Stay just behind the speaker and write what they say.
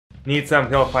Need some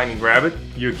help finding rabbit?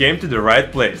 You came to the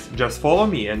right place. Just follow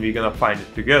me and we're gonna find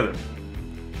it together.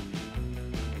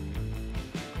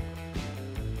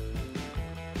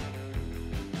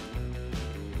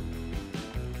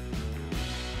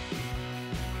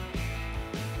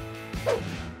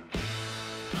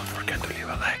 Don't forget to leave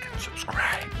a like and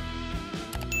subscribe.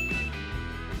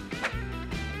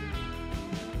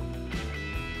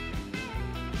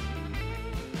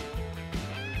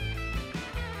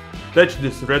 Touch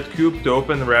this red cube to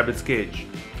open the rabbit's cage.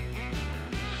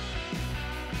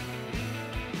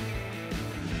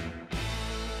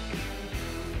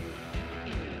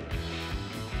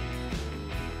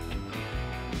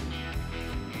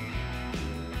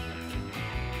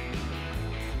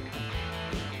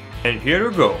 And here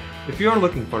you go. If you are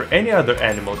looking for any other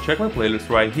animal, check my playlist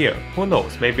right here. Who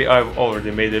knows, maybe I've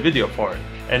already made a video for it.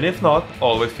 And if not,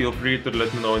 always feel free to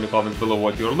let me know in the comments below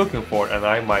what you're looking for and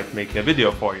I might make a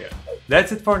video for you.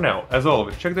 That's it for now. As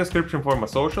always, check the description for my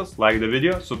socials, like the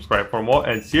video, subscribe for more,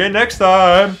 and see you next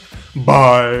time!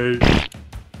 Bye!